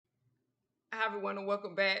Hi everyone, and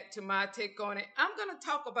welcome back to my take on it. I'm gonna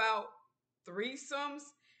talk about threesomes,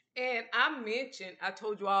 and I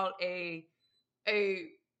told you all a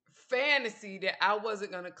fantasy that I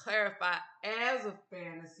wasn't gonna clarify as a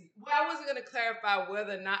fantasy. Well, I wasn't gonna clarify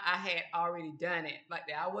whether or not I had already done it like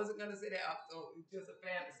that. I wasn't gonna say that. So it's just a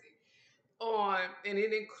fantasy and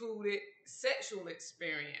it included sexual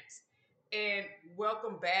experience. And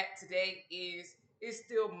welcome back. Today is it's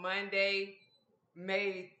still Monday,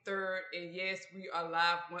 May 3rd, and yes, we are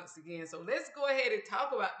live once again. So let's go ahead and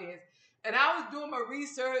talk about this. And I was doing my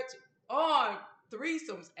research on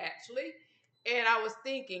threesomes actually, and I was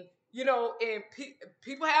thinking, and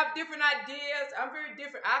people have different ideas. I'm very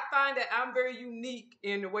different. I find that I'm very unique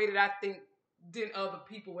in the way that I think than other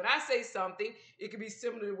people. When I say something, it could be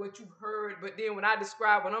similar to what you've heard, but then when I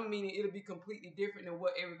describe what I'm meaning, it'll be completely different than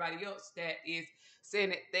what everybody else that is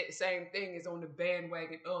saying that same thing is on the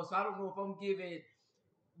bandwagon of. So I don't know if I'm giving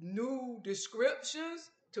new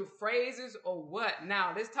descriptions to phrases or what.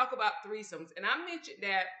 Now, let's talk about threesomes. And I mentioned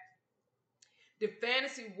that the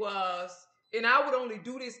fantasy was, and I would only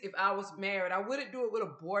do this if I was married. I wouldn't do it with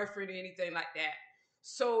a boyfriend or anything like that.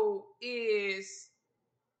 So I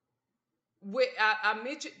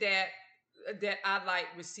mentioned that I like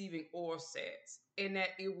receiving oral sex, and that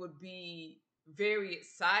it would be very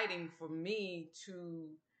exciting for me to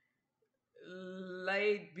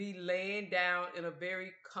be laying down in a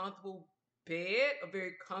very comfortable bed, a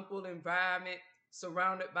very comfortable environment,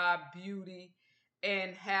 surrounded by beauty,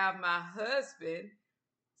 and have my husband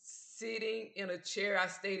sitting in a chair. I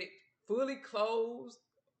stated fully clothed,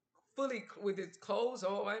 fully with his clothes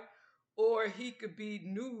on, or he could be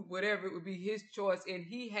nude, whatever, it would be his choice. And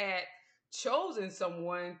he had chosen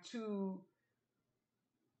someone to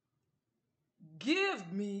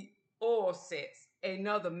give me oral sex.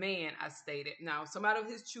 Another man, I stated. Now, somebody of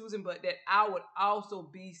his choosing, but that I would also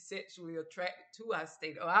be sexually attracted to, I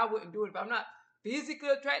stated. Or I wouldn't do it if I'm not physically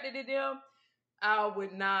attracted to them. I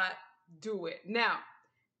would not do it. Now,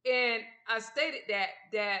 and I stated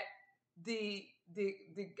that the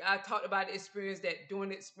I talked about the experience, that during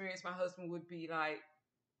the experience my husband would be like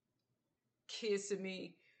kissing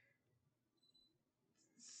me,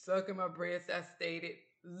 sucking my breasts, I stated,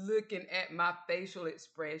 looking at my facial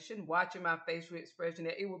expression, watching my facial expression,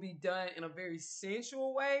 that it will be done in a very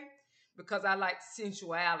sensual way because I like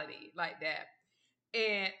sensuality like that.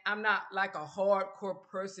 And I'm not like a hardcore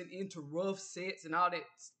person into rough sets and all that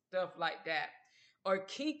stuff like that. Or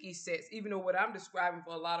kinky sets, even though what I'm describing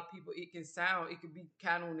for a lot of people, it could be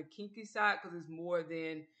kind of on the kinky side because it's more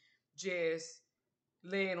than just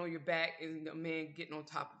laying on your back and a man getting on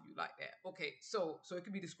top of you like that. Okay, so it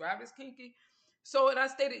could be described as kinky. So, and I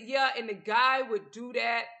stated, yeah, and the guy would do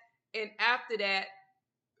that, and after that,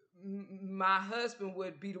 my husband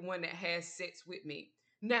would be the one that has sex with me.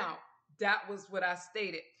 Now, that was what I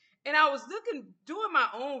stated. And I was doing my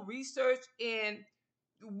own research and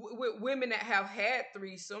with women that have had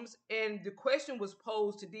threesomes, and the question was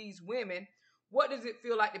posed to these women: what does it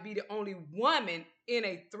feel like to be the only woman in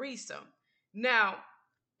a threesome? Now,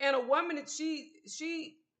 and a woman that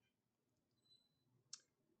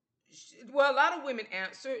well, a lot of women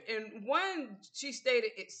answered, and one, she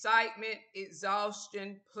stated excitement,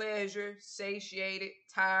 exhaustion, pleasure, satiated,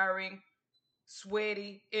 tiring,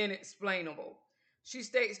 sweaty, inexplainable. She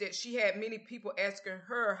states that she had many people asking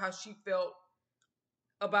her how she felt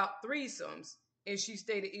about threesomes, and she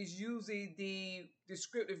stated it's usually the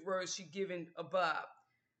descriptive words she given above.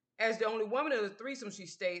 As the only woman in the threesome, she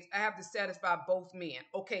states, I have to satisfy both men.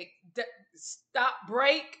 Okay, stop,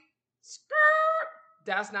 break, skirt.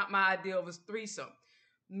 That's not my idea of a threesome.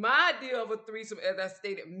 My idea of a threesome, as I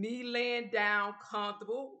stated, me laying down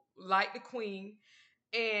comfortable like the queen,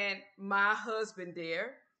 and my husband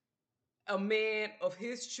there, a man of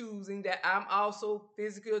his choosing that I'm also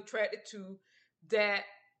physically attracted to, that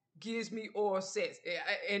gives me oral sex.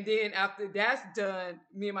 And then after that's done,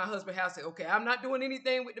 me and my husband have said, okay, I'm not doing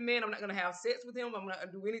anything with the man. I'm not going to have sex with him. I'm not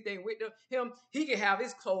going to do anything with him. He can have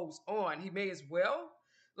his clothes on. He may as well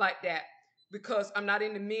like that, because I'm not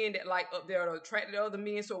into men that like up there are attracted to other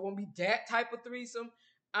men. So it won't be that type of threesome.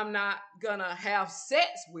 I'm not going to have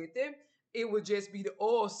sex with him. It would just be the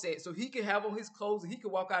oral sex. So he can have on his clothes and he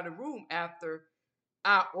can walk out of the room after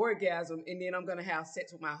our orgasm. And then I'm going to have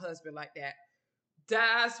sex with my husband like that.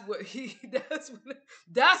 That's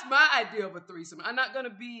my idea of a threesome. I'm not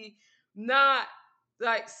gonna be not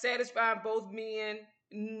like satisfying both men.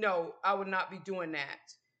 No, I would not be doing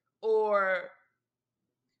that. Or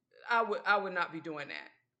I would not be doing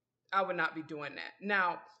that. I would not be doing that.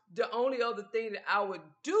 Now, the only other thing that I would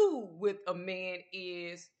do with a man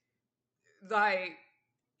is like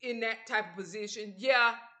in that type of position,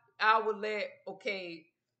 yeah, I would let, okay,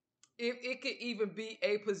 if it could even be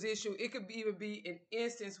a position, it could even be an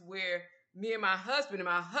instance where me and my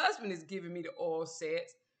husband is giving me the oral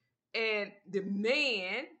sex, and the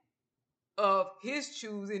man of his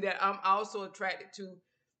choosing that I'm also attracted to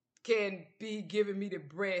can be giving me the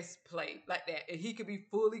breastplate like that. And he could be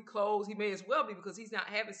fully clothed. He may as well be because he's not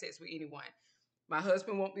having sex with anyone. My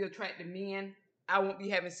husband won't be attracted to men. I won't be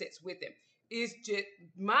having sex with him. It's just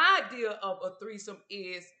my idea of a threesome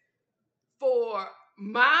is for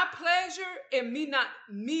my pleasure and me not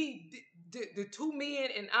me the two men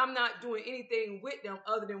and I'm not doing anything with them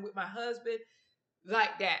other than with my husband.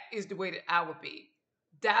 Like that is the way that I would be.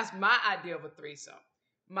 That's my idea of a threesome.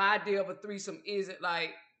 My idea of a threesome isn't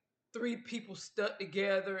like three people stuck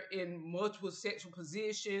together in multiple sexual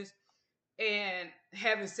positions and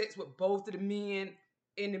having sex with both of the men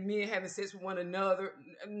and the men having sex with one another.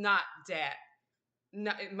 Not that.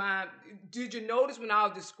 Not my. Did you notice when I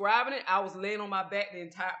was describing it? I was laying on my back the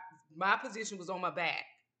entire. My position was on my back,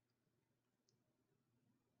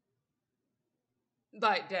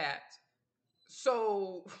 like that.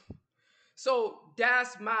 So, so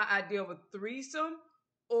that's my idea of a threesome,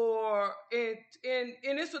 or and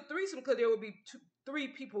it's a threesome because there will be three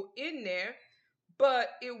people in there,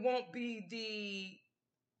 but it won't be the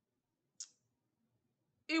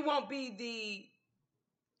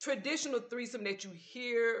traditional threesome that you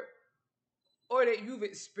hear or that you've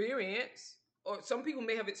experienced, or some people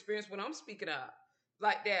may have experienced what I'm speaking of,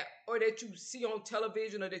 like that, or that you see on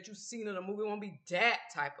television or that you've seen in a movie. It won't be that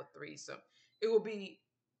type of threesome. It will be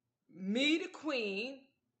me, the queen,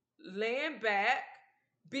 laying back,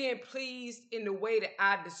 being pleased in the way that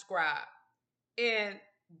I describe. And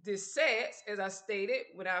the sex, as I stated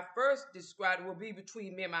when I first described it, will be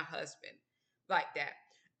between me and my husband, like that.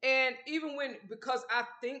 And even when, because I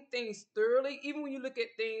think things thoroughly, even when you look at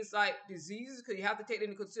things like diseases, because you have to take that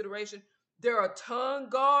into consideration, there are tongue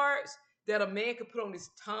guards that a man can put on his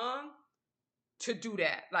tongue to do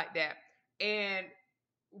that, like that. And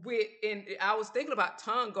and I was thinking about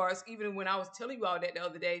tongue guards even when I was telling you all that the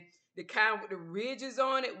other day. The kind with the ridges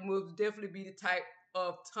on it would definitely be the type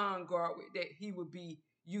of tongue guard that he would be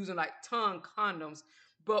using, like tongue condoms,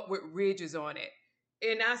 but with ridges on it.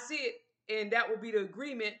 And I see it, and that would be the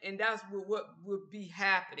agreement, and that's what would be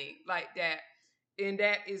happening, like that. And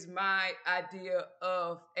that is my idea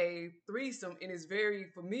of a threesome, and it's very,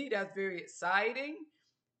 for me, that's very exciting.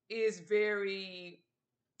 It's very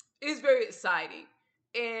it's very exciting.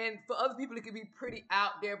 And for other people, it can be pretty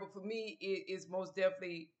out there, but for me, it is most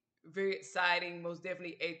definitely very exciting, most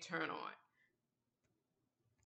definitely a turn on.